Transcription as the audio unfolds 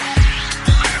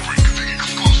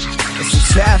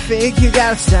traffic, you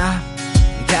gotta stop.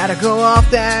 You gotta go off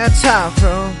that top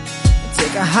road and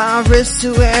take a high risk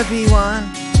to everyone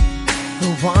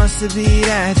who wants to be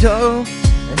that dope.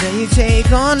 And then you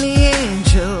take on the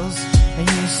angels and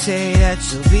you say that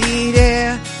you'll be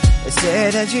there. They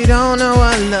say that you don't know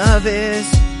what love is,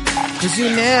 'cause you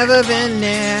never been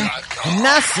there. And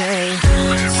I say,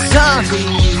 sorry,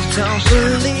 you don't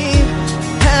believe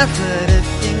half of the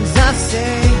things I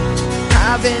say.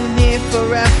 I've been here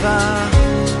forever,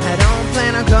 I don't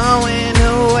plan on going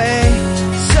away.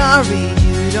 Sorry,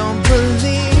 you don't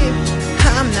believe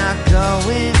I'm not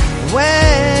going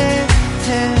away.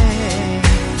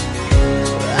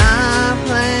 I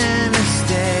plan to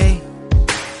stay.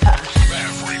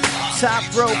 Top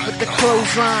rope with the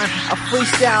clothesline, I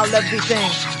freestyle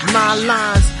everything. My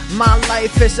lines, my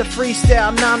life is a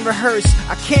freestyle, non-rehearsed.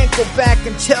 I can't go back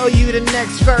and tell you the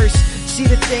next verse. See,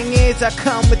 the thing is, I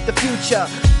come with the future.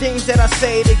 Things that I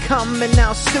say, they coming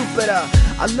out stupider.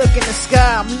 I look in the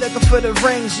sky, I'm looking for the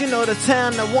rings. You know the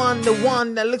town, the one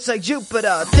that looks like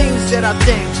Jupiter. Things that I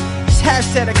think, it's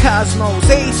hashtag the cosmos.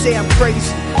 They say I'm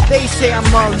crazy, they say I'm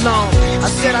alone. I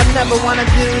said I never wanna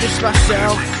do this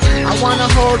myself. I wanna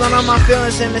hold on my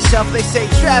feelings in the shelf. They say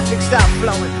traffic stop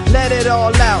flowing, let it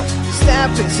all out.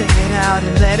 Stop it, sing it out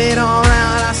and let it all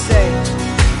out. I say,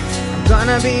 I'm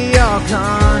gonna be all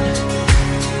gone.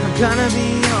 I'm gonna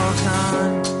be all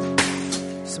gone.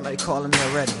 Somebody calling me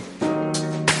already.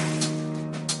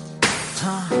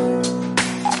 Huh?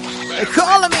 They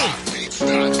calling me.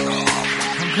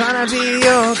 I'm gonna be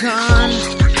all gone.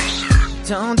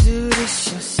 Don't do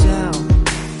this yourself.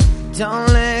 Don't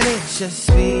let it just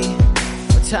be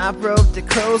a top rope that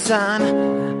close on.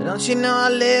 Don't you know I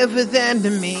live with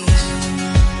enemies?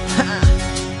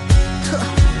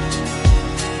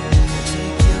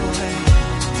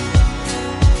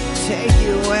 Take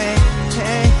you away,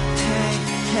 hey, hey,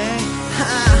 hey, ha.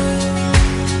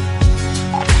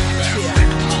 Yeah.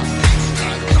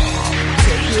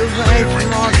 Take you away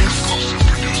from all this.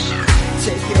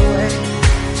 Take you away,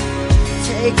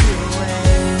 take you away.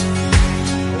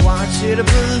 I want you to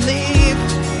believe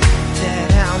that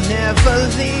I'll never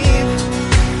leave.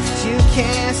 But you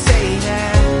can't say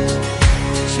that.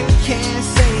 But you can't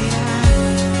say that.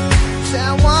 So I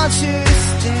want you to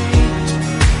stay.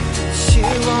 But you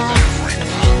won't.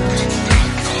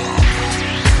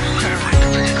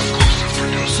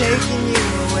 Taking you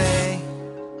away.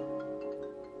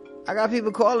 I got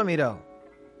people calling me though.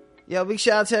 Yo, big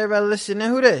shout out to everybody listening.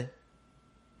 Who this?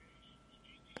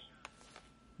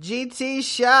 GT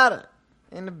Shotter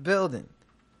in the building.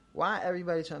 Why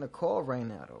everybody trying to call right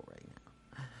now though? Right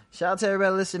now. Shout out to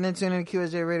everybody listening. Tune in to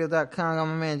QSJRadio.com. I'm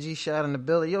my man G Shotter in the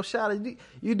building. Yo, Shotter,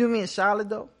 you do me a solid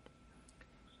though.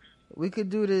 We could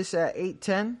do this at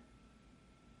 8:10.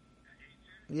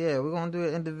 Yeah, we're gonna do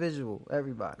it individual,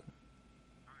 everybody.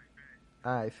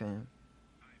 Alright, fam.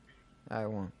 Alright,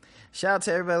 one. Shout out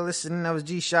to everybody listening. That was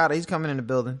G Shotter. He's coming in the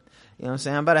building. You know what I'm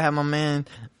saying? I'm about to have my man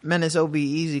Menace OB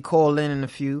Easy call in a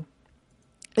few.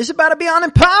 It's about to be on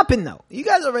and popping though. You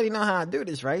guys already know how I do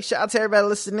this, right? Shout out to everybody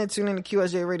listening. Tune in to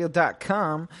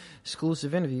QSJRadio.com.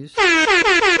 Exclusive interviews.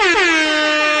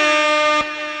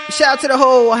 Shout out to the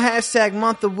whole hashtag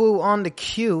month of woo on the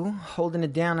queue, holding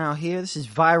it down out here. This is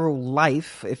Viral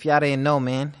Life. If y'all didn't know,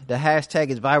 man, the hashtag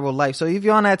is Viral Life. So if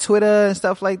you're on that Twitter and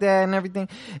stuff like that and everything,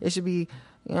 it should be,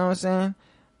 you know what I'm saying?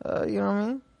 You know what I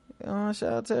mean?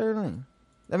 Shout out to everything.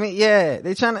 I mean, yeah,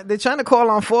 they trying to call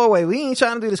on 4-way. We ain't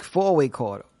trying to do this 4-way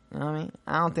call though. You know what I mean?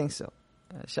 I don't think so.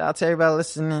 Shout out to everybody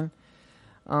listening.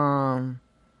 And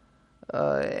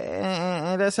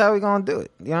that's how we gonna do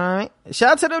it. You know what I mean?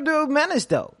 Shout out to the dude Menace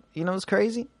though. You know what's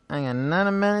crazy? I ain't got none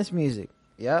of Menace music.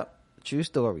 Yep. True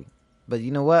story. But you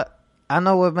know what? I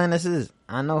know what Menace is.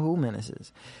 I know who Menace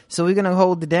is. So we're gonna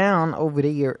hold it down over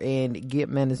there and get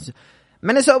Menace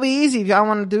OB Easy. If y'all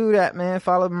want to do that, man,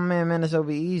 follow my man Menace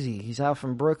OB Easy. He's out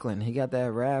from Brooklyn. He got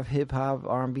that rap, hip hop,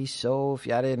 R&B, soul. If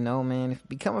y'all didn't know, man,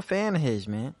 become a fan of his,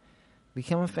 man.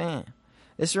 Become a fan.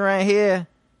 This one right here,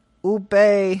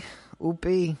 Oopie.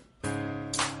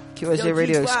 QSJ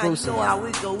Radio exclusive. You know how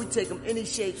we go. We take them any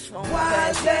shape, strong,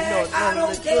 fast. You know it's long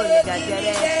as good. They got that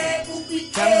ass.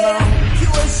 Come on.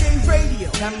 QSJ Radio.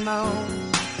 Come on.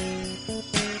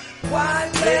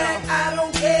 Why man, I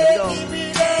don't care. Give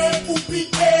me that oopie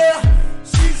air.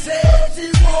 She said she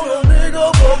want a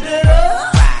nigga go get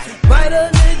her. Bite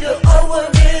a nigga over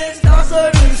here. Start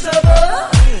serving supper.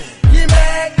 Get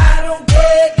back, I don't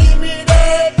care. Give me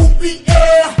that oopie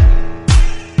air.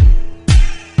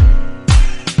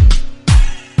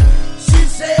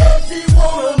 Said she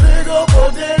want a nigga for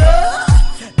dinner.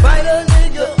 Bite a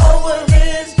nigga over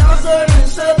here, start serving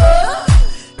supper.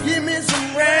 Give me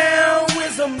some round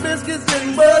with some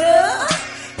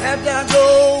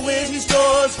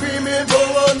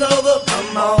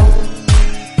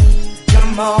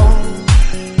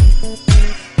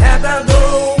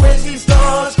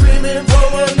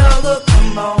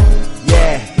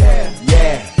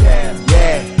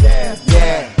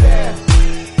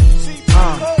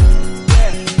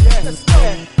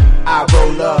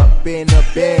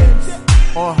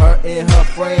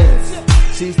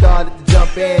she started to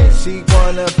jump in. She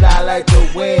wanna fly like the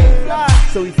wind.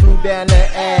 So we flew down the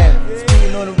Ave,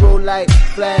 speeding on the road like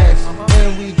Flash.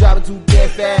 And we driving too damn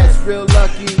fast. Real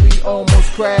lucky we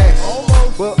almost crashed.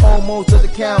 But almost to the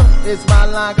count. It's my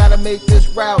line, gotta make this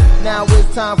route. Now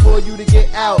it's time for you to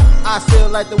get out. I still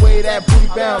like the way that booty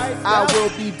bounce. I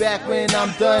will be back when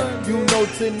I'm done. You know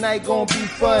tonight gon' be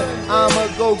fun. I'ma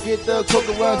go get the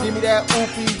coca run. Give me that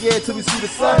oopie, yeah, till we see the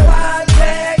sun. Wine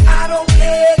bag, I don't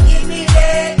care. Give me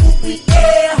that oopie,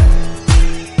 yeah.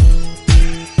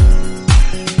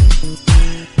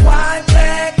 Wine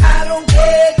bag, I don't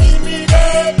care. Give me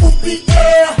that oopie,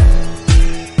 yeah.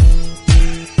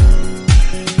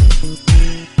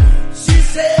 She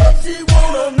said she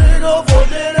want a nigga for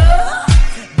dinner.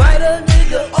 Bite a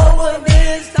nigga over,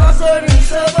 then start serving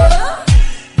supper.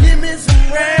 Give me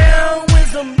some round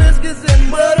with some biscuits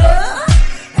and butter.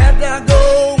 After I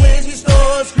go when she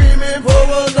starts screaming for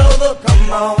another.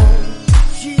 Come on,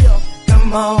 yeah,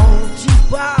 come on,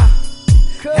 G-Bop.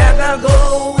 After I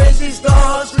go when she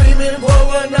starts screaming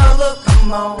for another.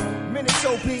 Come on. Minutes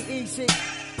O-B-E-C.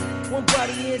 One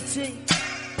body ENT.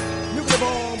 Look at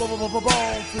the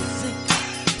ball physique.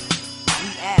 We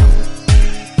out.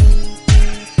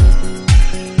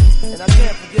 And I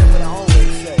can't forget what I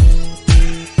always say.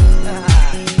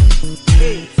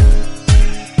 Peace.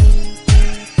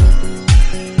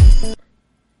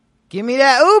 Give me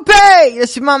that Upe.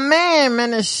 This is my man,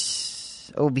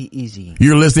 Menace O-B-E-Z.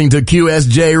 You're listening to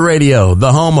QSJ Radio,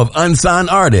 the home of unsigned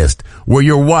artists, where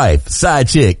your wife, side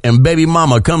chick, and baby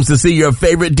mama comes to see your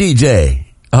favorite DJ.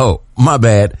 Oh, my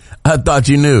bad. I thought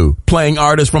you knew. Playing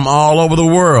artists from all over the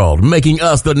world, making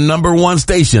us the #1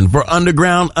 station for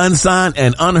underground, unsigned,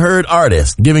 and unheard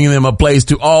artists, giving them a place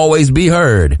to always be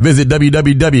heard. Visit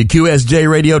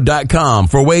www.qsjradio.com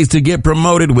for ways to get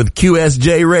promoted with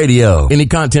QSJ Radio. Any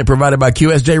content provided by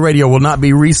QSJ Radio will not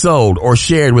be resold or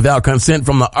shared without consent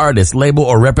from the artist, label,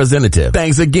 or representative.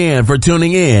 Thanks again for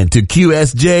tuning in to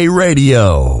QSJ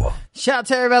Radio. Shout out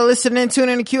to everybody listening,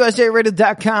 tuning in to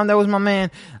QSJRadio.com. That was my man,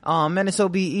 Menace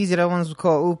O-B-E-Z. That one was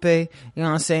called Upe. You know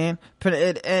what I'm saying?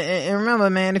 And remember,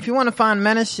 man, if you want to find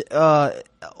Menace,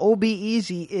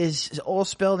 O-B-E-Z is all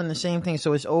spelled in the same thing.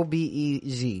 So it's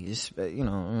O-B-E-Z. Just, you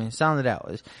know, I mean, sound it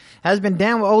out. Has been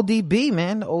down with ODB,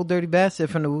 man, the old dirty bastard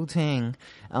from the Wu-Tang,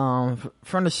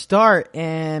 from the start,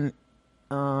 and,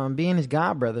 being his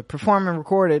godbrother, performed and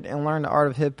recorded and learned the art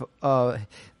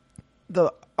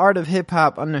of hip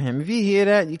hop under him. If you hear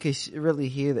that, you can really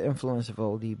hear the influence of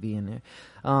ODB in there.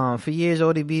 For years,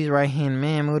 ODB's right hand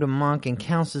man, Muda Monk, and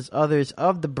countless others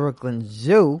of the Brooklyn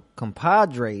Zoo,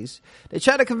 compadres, they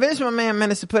tried to convince my man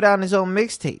Menace to put out his own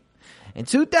mixtape. In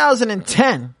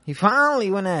 2010, he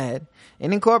finally went ahead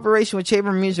and in cooperation with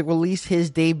Chamber Music released his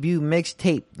debut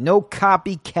mixtape, No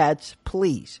Copycats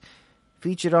Please,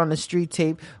 featured on the street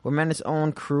tape with Menace's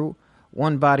own crew,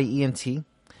 One Body ENT,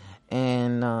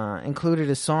 and included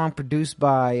a song produced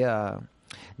by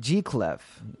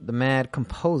G-Clef, the Mad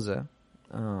Composer,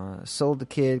 Sold the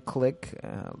Kid Click,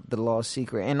 The Lost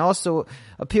Secret, and also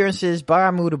appearances by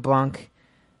Muda Monk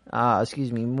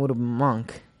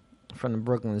from the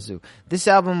Brooklyn Zoo. This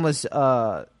album was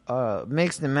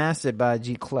mixed and mastered by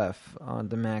G-Clef,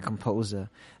 the Mad Composer,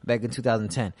 back in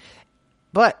 2010.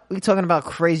 But we talking about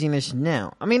craziness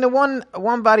now. I mean, the One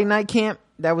Body Night Camp,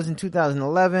 that was in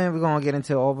 2011. We're going to get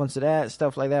into a whole bunch of that,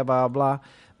 stuff like that, blah, blah.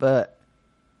 But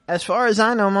as far as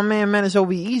I know, my man Menace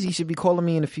O-B-E-Z should be calling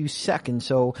me in a few seconds.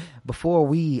 So before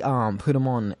we put him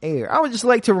on the air, I would just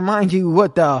like to remind you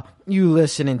what you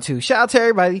listening to. Shout out to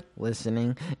everybody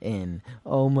listening in.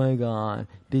 Oh my God.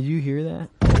 Did you hear that?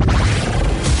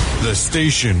 The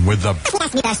station with the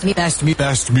best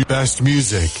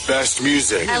music. Best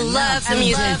music. I love the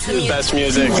music. Best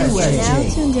music. You are now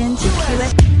tuned in to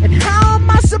QS. And how am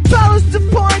I supposed to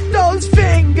point those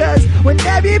fingers when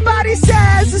everybody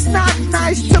says it's not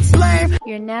nice to blame?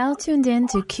 You're now tuned in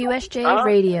to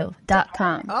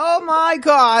QSJRadio.com. Oh my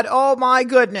God. Oh my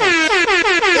goodness.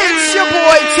 It's your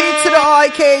boy T to the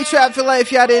RK Traffic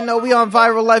Life. Y'all didn't know we on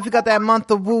Viral Life. We got that month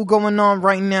of Woo going on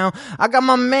right now. I got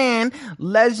my man,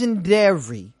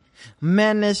 legendary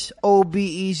Menace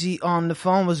O-B-E-Z on the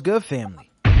phone. Was good, family?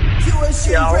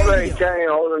 Yeah, already came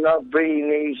holding up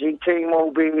being easy. Team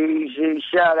O-B-E-Z.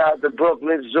 Shout out to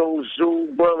Brooklyn Zoo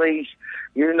bullies.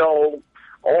 You know,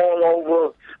 all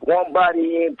over. One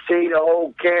Body ENT, the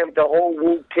whole camp, the whole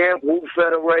Wu camp, Wu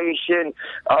Federation,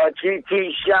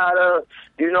 GT Shotter,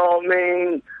 you know what I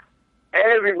mean?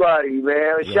 Everybody,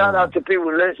 man. Yeah. Shout out to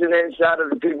people listening. Shout out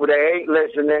to people that ain't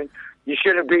listening. You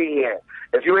shouldn't be here.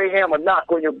 If you ain't here, I'm going to knock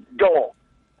on your door.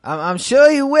 I'm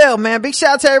sure he will, man. Big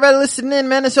shout out to everybody listening in,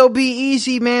 man. It's OB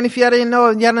Easy, man. If y'all didn't know,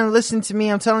 y'all didn't listen to me,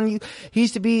 I'm telling you, he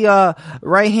used to be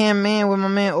right hand man with my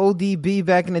man ODB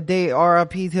back in the day.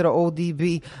 RIP to the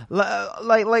ODB.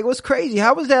 Like what's crazy?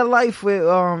 How was that life with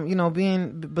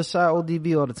being beside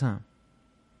ODB all the time?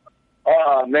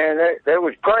 Oh man, that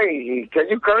was crazy. Can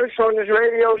you curse on this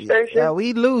radio station? Yeah,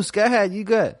 we loose. Go ahead, you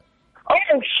good. Oh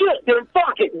shit, then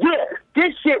fuck it, yeah.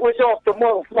 This shit was off the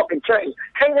motherfucking chain.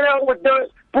 Hanging out with Dirt,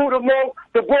 Buddha Monk,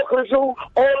 the Brooklyn Zoo,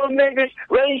 all the niggas,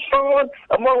 Ray Sean,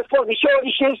 a motherfucking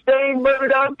Shorty Shit Stain,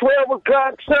 Murdered Out, 12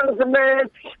 O'Clock, Sons of Man,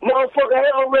 motherfucking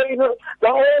Hellraiser, the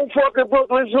whole fucking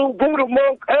Brooklyn Zoo, Buddha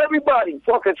Monk, everybody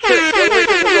fucking shit.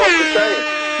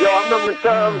 Yo, I remember the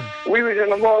time we was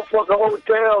in a motherfucking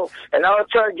hotel and I was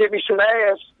trying to get me some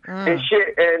ass and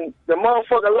shit, and the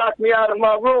motherfucker locked me out of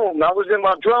my room. I was in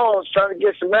my drawers trying to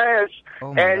get some ass,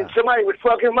 and somebody was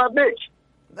fucking my bitch.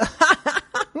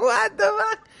 What the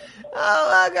fuck?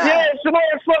 Oh my God. Yeah, somebody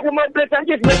was fucking my bitch. I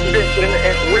just missed this,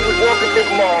 and we was walking through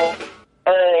the mall,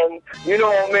 and you know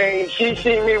what I mean, she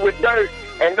seen me with Dirt,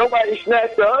 and nobody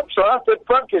snatched her up, so I said,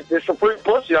 fuck it, it's a free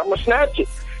pussy, I'm gonna snatch it.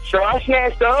 So I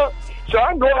snatched her up. So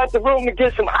I go out the room to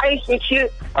get some ice and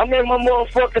shit. I'm in my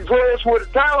motherfucking drawers with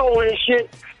a towel and shit.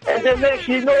 And then next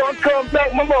you know, I come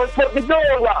back, my motherfucking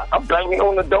door locked. I'm banging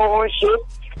on the door and shit.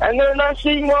 And then I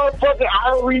see motherfucking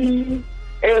Irene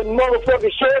and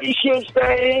motherfucking Shorty Shit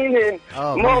Stain and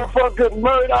motherfucking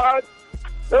Murdoch.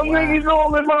 Them niggas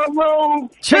all in my room.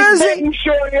 Banging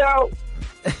Shorty out.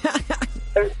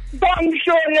 Banging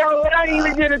Shorty out. I didn't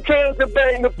even get a chance to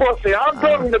bang the pussy. I'm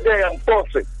banging the damn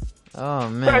pussy. Oh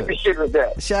man. Shit with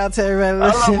that. Shout out to everybody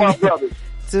listening. I love my brothers.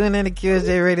 Tune in to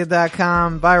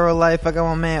QSJRadio.com, Viral Life. I got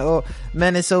my man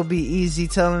Menace OB Easy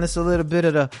telling us a little bit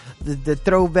of the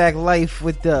throwback life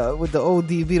with the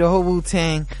ODB, the whole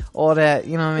Wu-Tang, all that,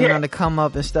 you know what I mean, on the come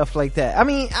up and stuff like that. I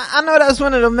mean, I know that's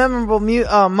one of the memorable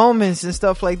moments and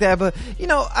stuff like that, but you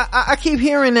know, I keep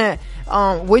hearing that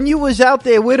when you was out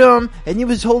there with them and you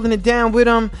was holding it down with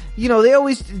them, you know, they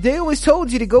always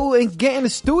told you to go and get in the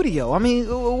studio. I mean,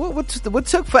 what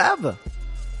took forever?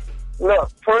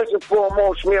 Look, first and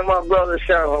foremost, me and my brother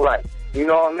sound alike. You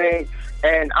know what I mean?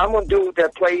 And I'm a dude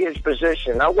that play his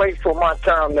position. I wait for my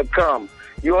time to come.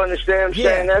 You understand what I'm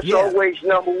saying? That's always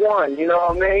number one. You know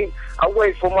what I mean? I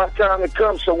wait for my time to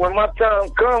come. So when my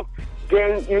time comes,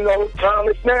 then, you know, time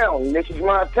is now. This is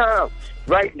my time.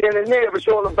 Right then and there, it's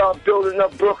all about building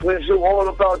up Brooklyn Zoo, all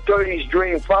about Dirty's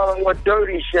dream, following what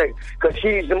Dirty said, because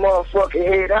he's the motherfucking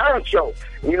head honcho.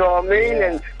 You know what I mean?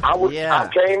 Yeah. And I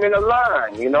came in a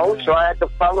line, you know, so I had to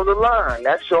follow the line.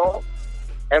 That's all.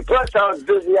 And plus, I was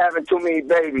busy having too many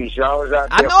babies. So I was out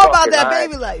there. I know about that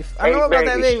baby life. I know about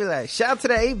that baby life. Shout out to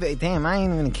the 8 baby. Damn, I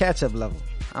ain't even in catch up level.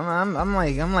 I'm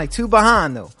like 2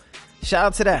 behind though. Shout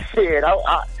out to that. Shit,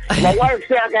 my wife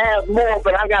said I can have more,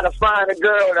 but I gotta find a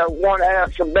girl that want to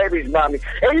have some babies by me.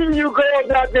 And you girls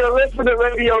out there, listen to the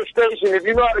radio station. If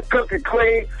you know how to cook and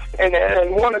clean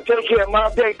and want to take care of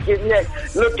my bacon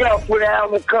neck, look out for the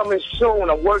album coming soon.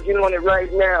 I'm working on it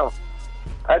right now.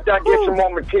 After I get some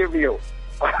more material.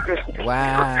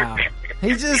 Wow.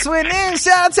 He just went in.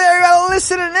 Shout out to everybody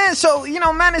listening in. So, you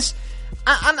know, man, it's...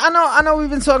 I know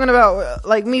we've been talking about,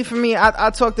 like, for me,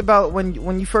 I talked about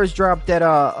when you first dropped that,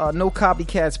 No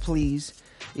Copycats Please,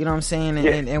 you know what I'm saying?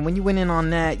 And when you went in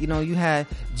on that, you know, you had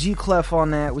G Clef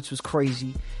on that, which was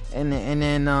crazy. And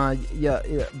then, your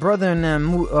brother and then,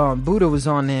 Buddha was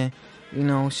on there, you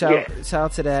know, shout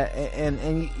out to that.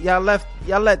 And y'all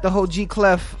let the whole G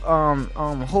Clef,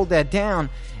 hold that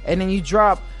down. And then you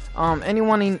drop,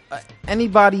 Anybody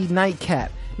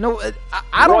Nightcap. No,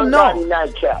 I don't know.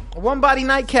 One Body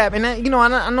Nightcap. And then, you know,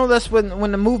 I know that's when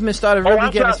the movement started really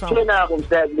getting its found. I dropped 10 albums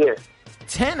that year.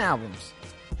 10 albums?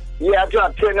 Yeah, I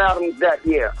dropped 10 albums that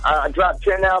year. I dropped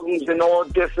 10 albums in all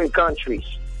different countries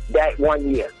that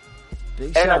one year.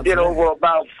 Big and I did over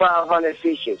about 500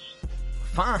 features.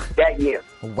 That year.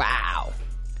 Wow.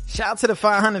 Shout out to the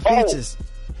 500 features.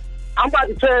 I'm about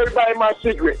to tell everybody my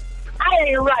secret. I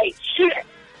ain't write shit.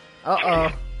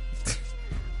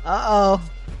 Uh-oh.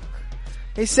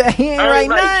 He said he ain't write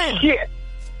nothing. Shit.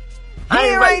 I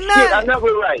ain't write nothing. I never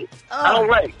write. I don't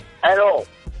write at all.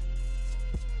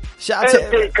 Shout out to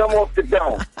everything come off the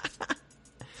dome.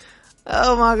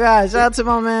 Oh my God! Shout out to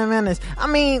my man Menace. I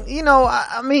mean, you know,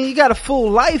 you got a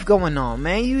full life going on,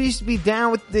 man. You used to be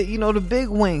down with the, you know, the big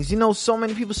wings. You know, so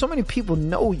many people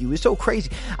know you. It's so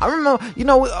crazy. I remember, you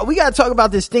know, we gotta talk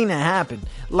about this thing that happened.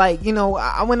 Like, you know,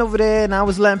 I went over there and I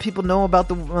was letting people know about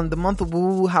the month of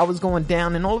Wu, how it was going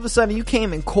down, and all of a sudden you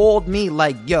came and called me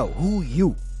like, "Yo, who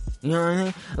you?" You know what I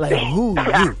mean? Like, who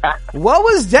you? What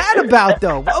was that about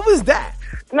though? What was that?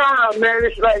 Nah, man,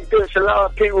 it's like this. A lot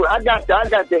of people. I got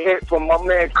the hit from my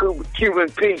man Cuban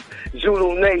Pete,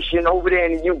 Zulu Nation over there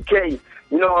in the UK.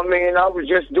 You know what I mean? I was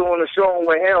just doing a song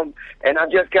with him, and I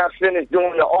just got finished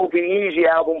doing the O.B. Easy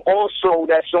album. Also,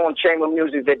 that's on Chamber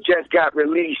Music that just got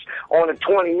released on the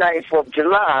 29th of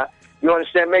July. You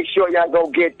understand? Make sure y'all go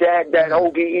get that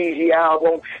O.B. Easy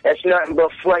album. That's nothing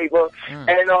but flavor.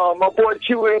 And my boy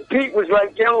Cuban Pete was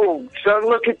like, yo, son,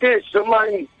 look at this.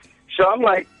 Somebody. So I'm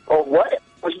like, oh, what?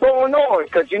 What's going on?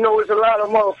 Because, you know, there's a lot of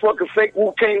motherfucking fake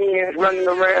Wu-Tangians running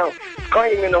around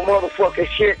claiming the motherfucking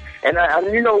shit. And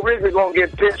you know RZA gonna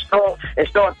get pissed off and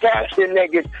start taxing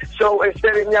niggas. So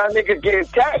instead of y'all niggas getting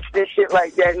taxed and shit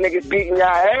like that, niggas beating y'all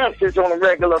asses on a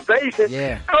regular basis,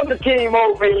 I'm the team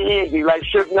over easy. Like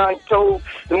Suge Knight told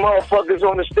the motherfuckers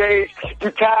on the stage, you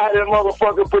tired of the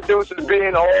motherfucking producers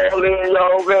being all in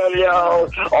your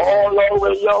videos, all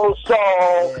over your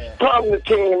song. Come the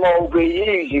team over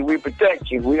easy. We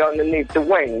protect you. We underneath the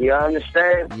wing. You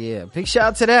understand? Yeah. Big shout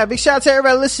out to that. Big shout out to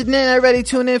everybody listening in, everybody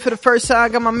tuning in for the first time. I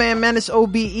got my man Menace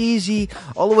O.B. Easy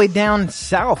all the way down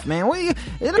south, man. What you?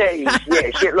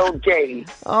 Shitload Katie.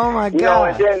 Oh my God. You know,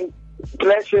 and then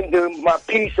blessing to my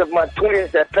piece of my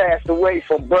twins that passed away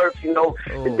from birth. You know,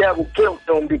 the devil killed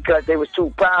them because they was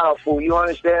too powerful. You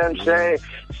understand what I'm saying?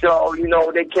 So, you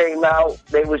know, they came out.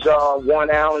 They was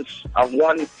 1 ounce of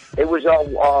one. It was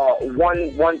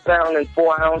 1 pound and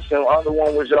 4 ounces, and the other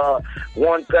one was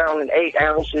 1 pound and 8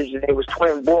 ounces, and they was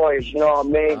twin boys. You know what I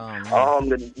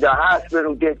mean? The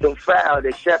hospital did them foul.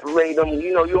 They separate them.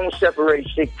 You know, you don't separate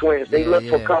sick twins. They look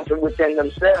for comfort within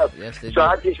themselves. Yes, so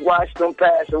I just watched them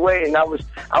pass away, and I was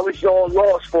on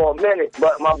lost for a minute.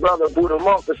 But my brother Buddha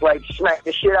Monk was like smacked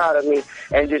the shit out of me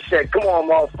and just said, "Come on,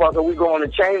 motherfucker, we going to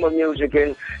Chamber Music."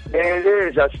 And there it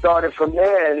is. I started from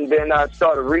there, and then I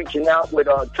started reaching out with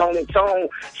Tony Tone.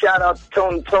 Shout out to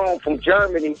Tony Tone from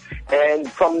Germany. And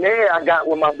from there, I got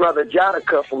with my brother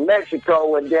Jodica from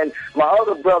Mexico, and then my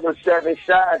other brother Seven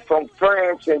Side from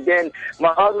France, and then my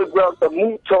other brother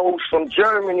Mutos from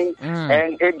Germany.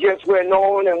 And it just went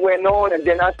on, and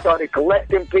then I started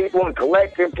collecting people, and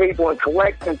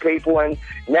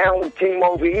now Team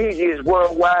O.B. Easy is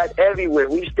worldwide everywhere.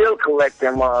 We still collect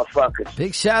them motherfuckers.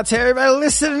 Big shout out to everybody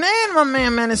listening in. My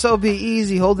man Menace O.B.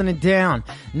 Easy holding it down.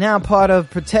 Now part of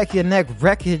Protect Your Neck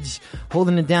Wreckage,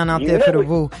 holding it down out there for the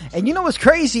Wu. And you know what's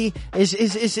crazy is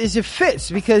it fits,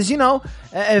 because, you know,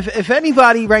 if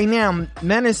anybody right now,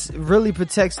 Menace really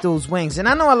protects those wings. And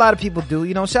I know a lot of people do.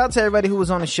 You know, shout out to everybody who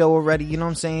was on the show already. You know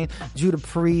what I'm saying? Judah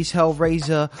Priest,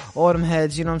 Hellraiser, all them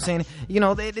heads. You know what I'm saying? You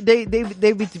know, they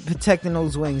be protecting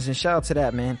those wings. And shout out to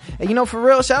that, man. And you know, for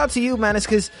real, shout out to you, Menace,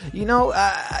 because, you know,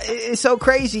 it's so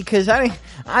crazy, because I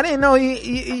didn't know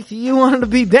you wanted to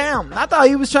be down. I thought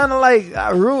he was trying to like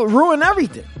ruin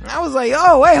everything. I was like,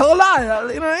 oh wait, hold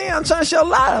on, you know, I'm trying to show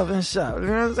love and stuff. You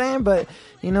know what I'm saying? But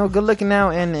you know, good looking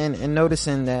out and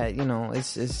noticing that, you know,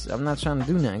 it's I'm not trying to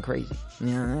do nothing crazy. You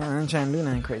know, I ain't trying to do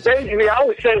nothing crazy. Basically, I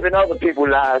was saving other people's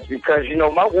lives because, you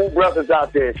know, my Wu brothers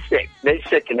out there is sick. They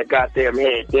sick in the goddamn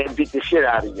head. They beat the shit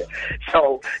out of you.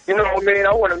 So, you know what I mean?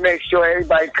 I want to make sure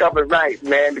everybody covered right,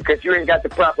 man, because you ain't got the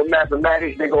proper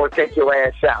mathematics, they're going to take your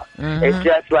ass out. It's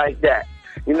just like that.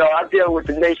 You know, I deal with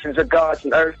the nations of gods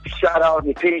and earth. Shout out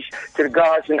and peace to the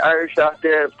gods and earth out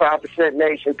there, 5%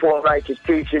 nation, poor righteous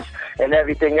teachers, and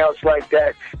everything else like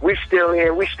that. We still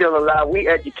here. We still alive. We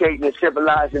educating and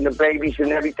civilizing the babies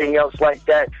and everything else like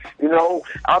that. You know,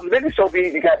 Menace O.B.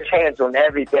 Easy got his hands on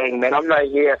everything, man. I'm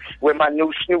right here with my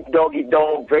new Snoop Doggy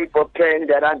Dogg vapor pen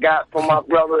that I got from my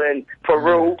brother in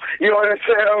Peru. You know what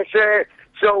I'm saying?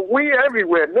 So we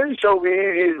everywhere. Menace O.B.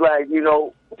 Easy is like, you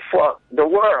know, fuck the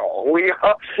world. We,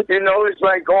 you know, it's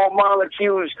like all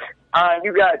molecules.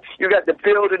 You got the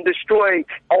build and destroy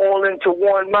all into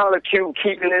one molecule,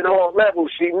 keeping it all level.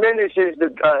 See, Menace is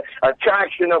the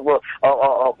attraction of a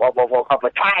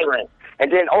tyrant.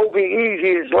 And then O.B. Easy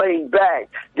is laid back.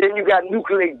 Then you got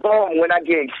Nuclear Bomb. When I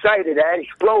get excited, I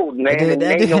explode, man. And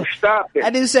ain't no stopping. I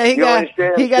do say he got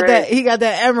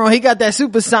that emerald. He got that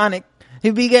supersonic. He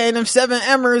be getting them 7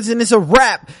 emeralds and it's a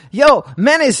rap. Yo,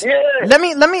 Menace, let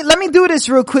me do this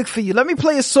real quick for you. Let me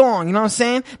play a song, you know what I'm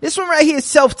saying? This one right here is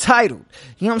self-titled.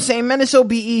 You know what I'm saying? Menace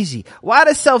O.B. Easy. Why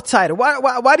the self-titled?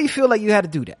 Why do you feel like you had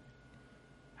to do that?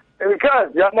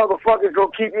 Because y'all motherfuckers gonna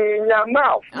keep me in your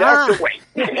mouth. That's the way.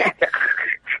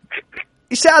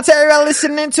 Shout out to everybody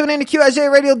listening in. Tune in to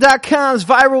QSJRadio.com's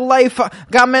Viral Life.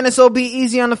 Got Menace O.B.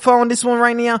 Easy on the phone. This one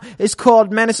right now is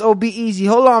called Menace O.B. Easy.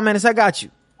 Hold on, Menace. I got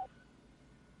you.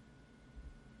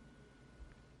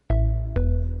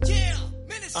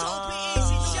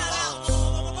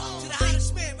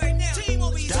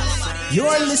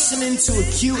 You're listening to a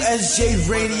QSJ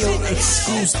Radio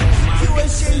exclusive.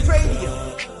 QSJ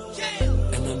Radio.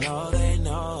 And I know they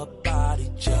know about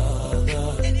each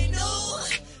other. And they know,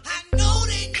 I know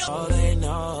they know. Oh, they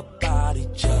know about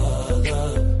each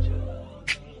other.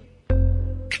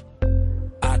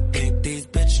 I think these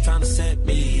bitches trying to set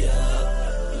me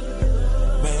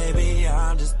up. Maybe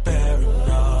I'm just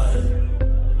paranoid.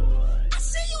 I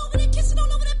see you over there kissing all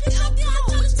over that bitch out there. I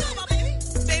trying to tell my baby.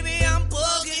 Baby, I'm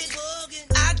bugging.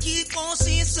 I keep on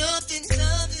seeing something.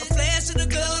 A flash of the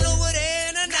gun over there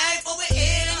and a knife over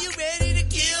here. And you ready to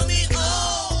kill me?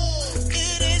 Oh,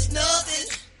 it is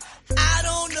nothing. I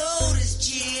don't know this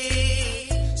chick.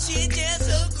 She just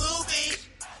a groupie.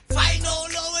 Fighting all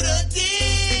over the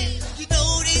dick. You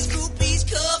know these groupies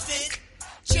cuffing.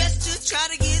 Just to try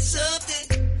to get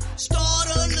something. Start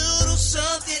a little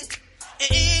something.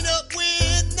 And end up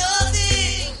with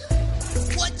nothing.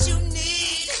 What you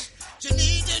need to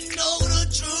know the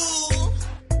truth.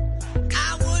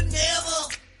 I would never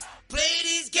play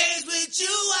these games with you.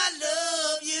 I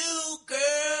love you,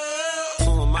 girl.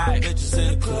 Some of my bitches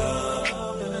in the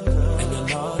club, and I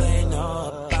know they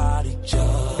know about each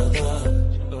other.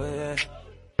 Oh yeah,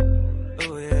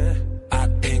 oh yeah. I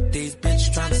think these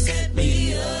bitches trying to set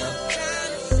me up.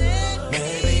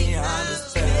 Maybe I'm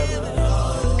just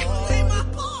paranoid. Play my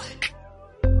part.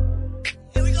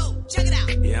 Here we go. Check it out.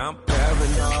 Yeah, I'm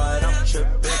paranoid. I'm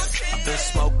tripping. I've been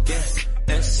smoking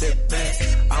and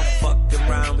sipping. I'm fucking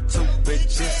around with 2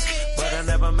 bitches, but I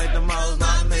never make them all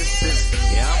my missus.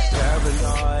 Yeah, I'm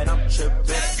paranoid. I'm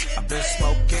tripping. I've been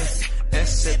smoking and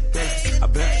sipping.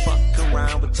 I've been fucking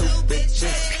around with 2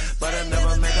 bitches, but I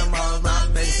never make them all my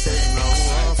missus. No,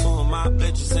 some of my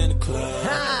bitches in the club.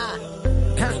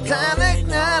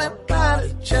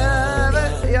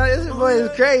 Yo, this boy is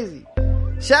crazy.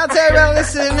 Shout out to everybody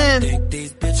listening in.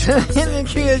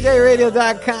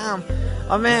 QSJRadio.com.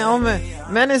 Oh man,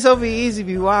 Menace over easy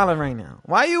be wilding right now.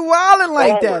 Why you wilding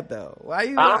like that though? Why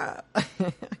you wild? I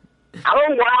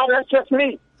don't wild, that's just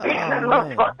me. Oh,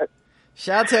 man.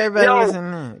 Shout out to everybody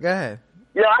listening in. Go ahead.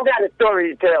 Yo, I got a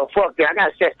story to tell. Fuck it, I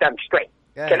gotta set something straight.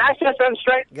 Can I set something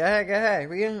straight? Go ahead.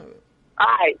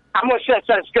 Alright, I'm gonna set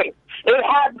something straight. It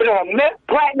happened on a Met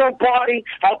Platinum party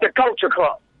at the Culture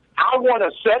Club. I want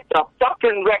to set the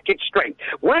fucking record straight.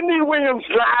 Whitney Williams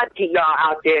lied to y'all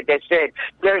out there that said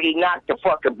Dirty knocked the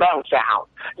fucking bouncer out.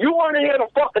 You want to hear the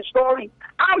fucking story?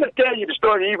 I'm going to tell you the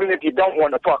story even if you don't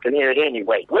want to fucking hear it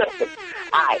anyway. Listen.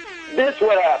 Alright, this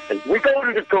what happened. We go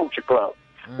to the Culture Club.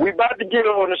 We about to get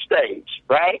on the stage,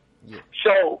 right? Yeah.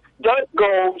 So Dirk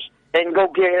goes and go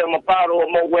get him a bottle of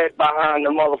Moet behind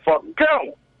the motherfucking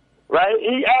counter. Right?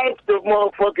 He asked the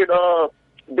motherfucking, the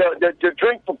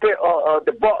drink the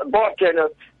bartender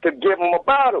to give him a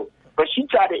bottle. But she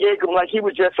tried to egg him like he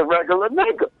was just a regular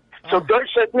nigga. So Dirk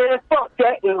said, man, fuck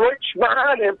that, and reached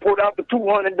behind and pulled out the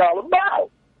 $200 bottle.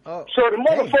 So the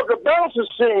motherfucker bouncer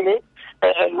seen it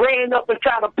and ran up and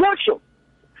tried to push him.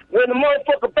 When the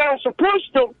motherfucker bouncer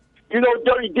pushed him, you know,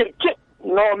 Dirty did a kick.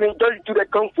 You know what I mean? Dirty do that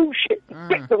kung fu shit. He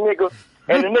kicked the nigga,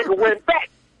 and the nigga went back.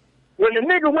 When the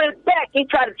nigga went back, he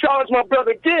tried to charge my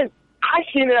brother again. I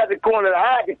seen it at the corner of the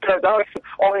eye because I was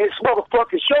on his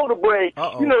motherfucking shoulder blade.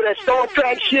 You know that Star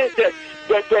Trek shit, that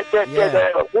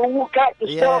woo got the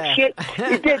Star shit.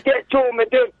 He did that to him,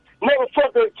 and then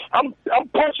motherfucker, I'm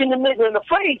punching the nigga in the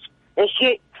face and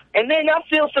shit. And then I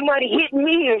feel somebody hitting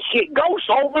me and shit. Ghost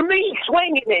over me,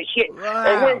 swinging and shit. Wow.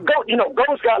 And when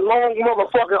Ghost got long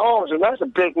motherfucking arms, and that's a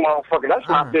big motherfucker. That's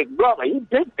my big brother. He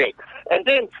big. And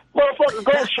then motherfucker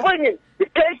goes swinging to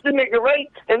catch the nigga, right?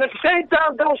 And at the same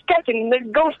time, Ghost catching the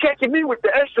nigga. Ghost catching me with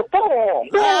the extra forearm.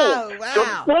 Oh, wow. So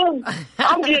boom,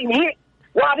 I'm getting hit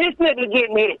while this nigga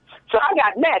getting hit. So I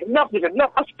got mad. Enough is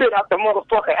enough. I spit out the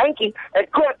motherfucker hanky and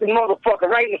caught the motherfucker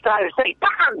right inside his face.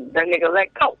 Bang! That nigga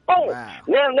let go. Boom. Wow.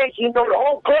 Now next you know the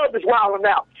whole club is wilding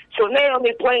out. So now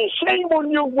they're playing Shame on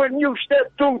You When You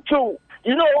Step Through Too.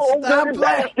 You know, old dirty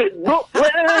bastard. Look,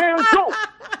 let him go.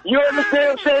 You understand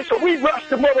what I'm saying? So we rushed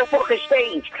the motherfucking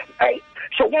stage. Right?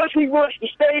 So once we rushed the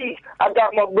stage, I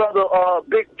got my brother,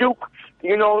 Big Duke,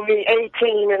 you know what I mean,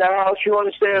 18 in the house. You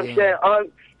understand what I'm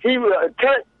saying? He was a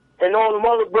cut. And all the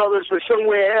other brothers were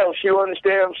somewhere else, you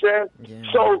understand what I'm saying? Yeah.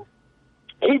 So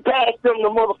he passed them the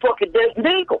motherfucking Desert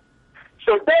Eagle.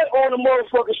 So that on the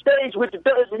motherfucking stage with the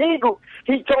Desert Eagle,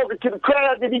 he talking to the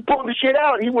crowd that he pulled the shit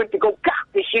out. He went to go cock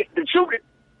the shit to shoot it.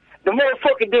 The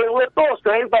motherfucker didn't let off, so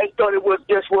everybody thought it was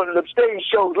just one of them stage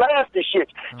shows, laughed and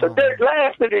shit. So Dirk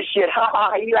laughed at this shit.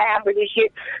 Ha, he laughed at this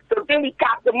shit. So then he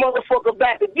cocked the motherfucker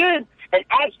back again and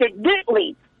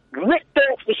accidentally lit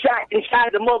off the shot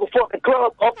inside the motherfucking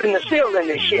club up in the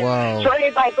ceiling and shit. Wow. So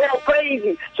everybody go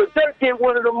crazy. So Dirt did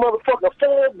one of the motherfucking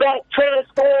fallback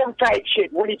transform type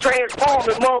shit. When he transformed,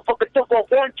 the motherfucker took off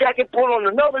one jacket, put on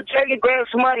another jacket, grabbed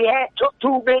somebody's hat, took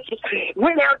two bitches,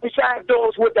 went out the side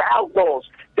doors with the outdoors.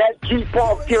 That's G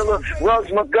Park Killer, Ruggs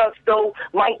McGusto,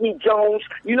 Mikey Jones,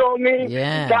 you know what I mean?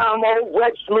 Yeah. Damo,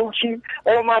 Rex Lucci,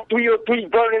 all my 303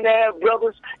 Burning Ave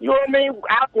brothers, you know what I mean?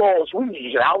 Outlaws,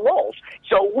 we outlaws.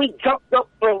 So we jumped up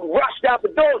and rushed out the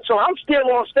door. So I'm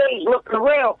still on stage looking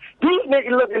around. These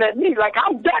niggas looking at me like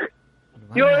I'm Dirt.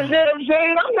 You understand what I'm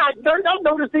saying? I'm not Dirt. I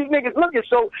noticed these niggas looking.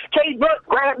 So K Blunt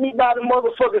grabbed me by the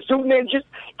motherfucking Zoo Ninjas.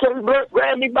 K Blunt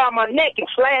grabbed me by my neck and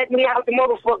flagged me out the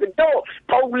motherfucking door.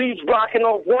 Police blocking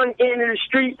off one end of the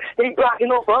street. They blocking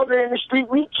off the other end of the street.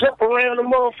 We jump around the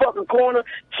motherfucking corner,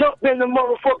 jump in the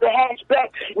motherfucking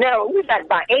hatchback. Now, we got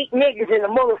about 8 niggas in the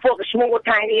motherfucking small,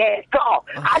 tiny-ass car.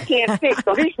 I can't fit.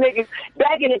 So these niggas,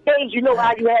 back in the days, you know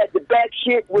how you had the back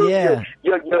shit with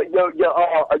your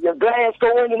glass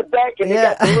going in the back and they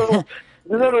got the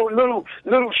little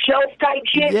shelf type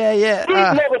shit. Yeah. These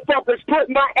motherfuckers put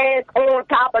my ass on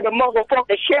top of the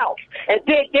motherfucking shelf and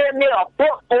then damn near a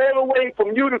buck all the way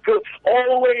from Utica, all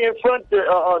the way in front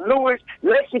of Lewis,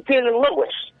 Lexington and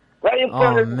Lewis, right in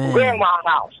front of Grandma's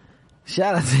house.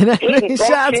 Shout out to that.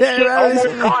 Shout out to everybody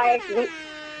listening.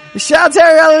 Shout out to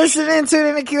everybody listening. Tune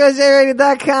in to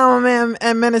QSJRadio.com, man.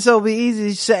 And Menace will be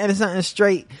easy setting something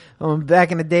straight.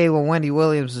 Back in the day when Wendy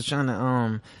Williams was trying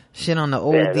to shit on the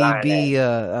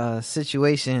ODB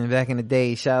situation back in the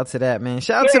day. Shout out to that, man.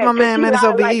 Shout out to my man, Menace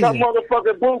will be easy. Her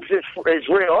motherfucking boobs is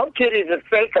real. Her titties is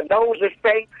fake. Her nose is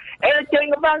fake.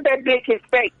 Everything about that bitch is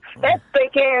fake. That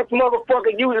fake ass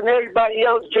motherfucker using everybody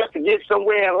else just to get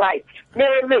somewhere in life.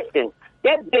 Man, listen.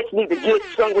 That bitch need to get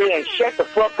somewhere and shut the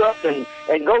fuck up and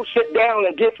go sit down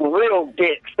and get some real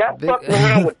dick. Stop fucking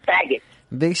around with faggots.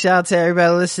 Big shout out to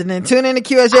everybody listening. Tune in to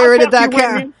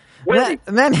QSJRadio.com.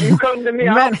 Man, you come to me,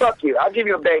 I'll fuck you. I'll give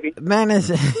you a baby. Menace.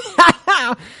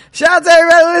 Shout out to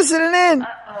everybody listening in.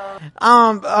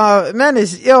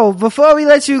 Menace, yo, before we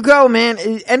let you go, man,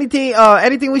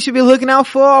 anything we should be looking out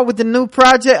for with the new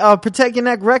project, Protect Your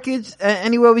Neck Records?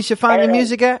 Anywhere we should find your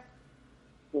music at?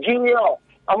 Genial.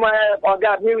 I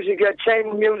got music at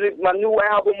Chamber Music, my new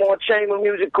album on Chamber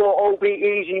Music called O.B.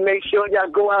 Easy. Make sure y'all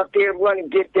go out there and run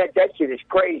and get that. That shit is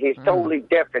crazy. It's totally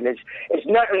different. It's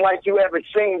nothing like you ever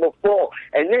seen before.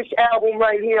 And this album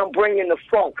right here, I'm bringing the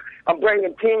funk. I'm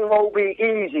bringing Team O.B.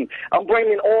 Easy. I'm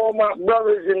bringing all my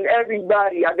brothers and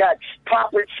everybody. I got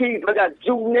Papa Chief. I got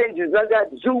Zoo Ninjas. I got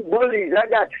Zoo Bullies. I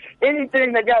got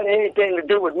anything that got anything to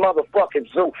do with motherfucking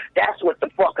Zoo. That's what the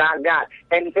fuck I got.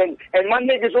 And my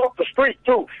niggas off the street,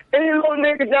 too. Any little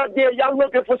niggas out there, y'all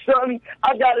looking for something,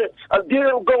 I got a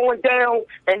deal going down,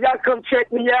 and y'all come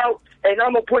check me out, and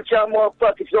I'm going to put y'all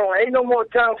motherfuckers on. Ain't no more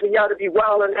time for y'all to be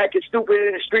wild and acting stupid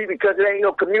in the street because there ain't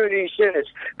no community centers.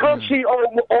 Come see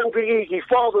O.B. Easy,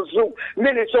 Father Zoo,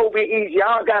 Minutes O.B. Easy.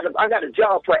 I got a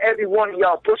job for every one of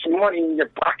y'all. Put some money in your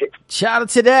pocket. Shout out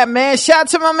to that, man. Shout out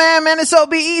to my man, Minutes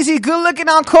O.B. Easy. Good looking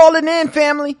on calling in,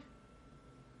 family.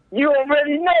 You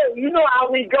already know. You know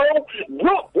how we go.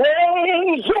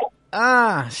 Brooklyn Zoo.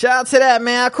 Shout out to that,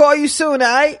 man. I'll call you soon, all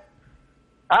right?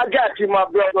 I got you, my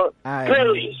brother. All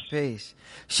right, peace.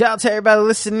 Shout out to everybody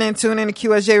listening. Tune in to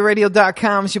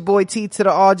QSJRadio.com. It's your boy T to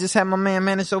the R. Just had my man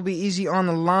Menace O.B. Easy on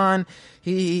the line.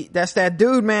 That's that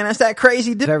dude, man. That's that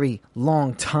crazy dude. Very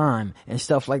long time and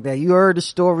stuff like that. You heard the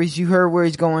stories. You heard where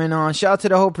he's going on. Shout out to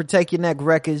the whole Protect Your Neck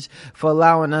Records for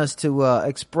allowing us to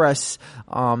express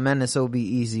Menace O.B.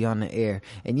 Easy on the air.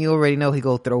 And you already know he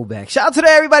go throwback. Shout out to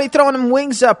everybody throwing them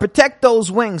wings up. Protect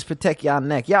those wings. Protect y'all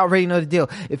neck. Y'all already know the deal.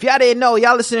 If y'all didn't know,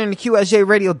 y'all listening to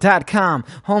QSJRadio.com,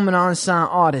 home and unsigned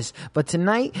artists. But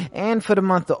tonight and for the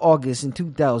month of August in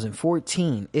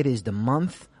 2014, it is the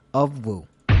month of Woo.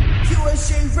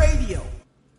 QSJ Radio.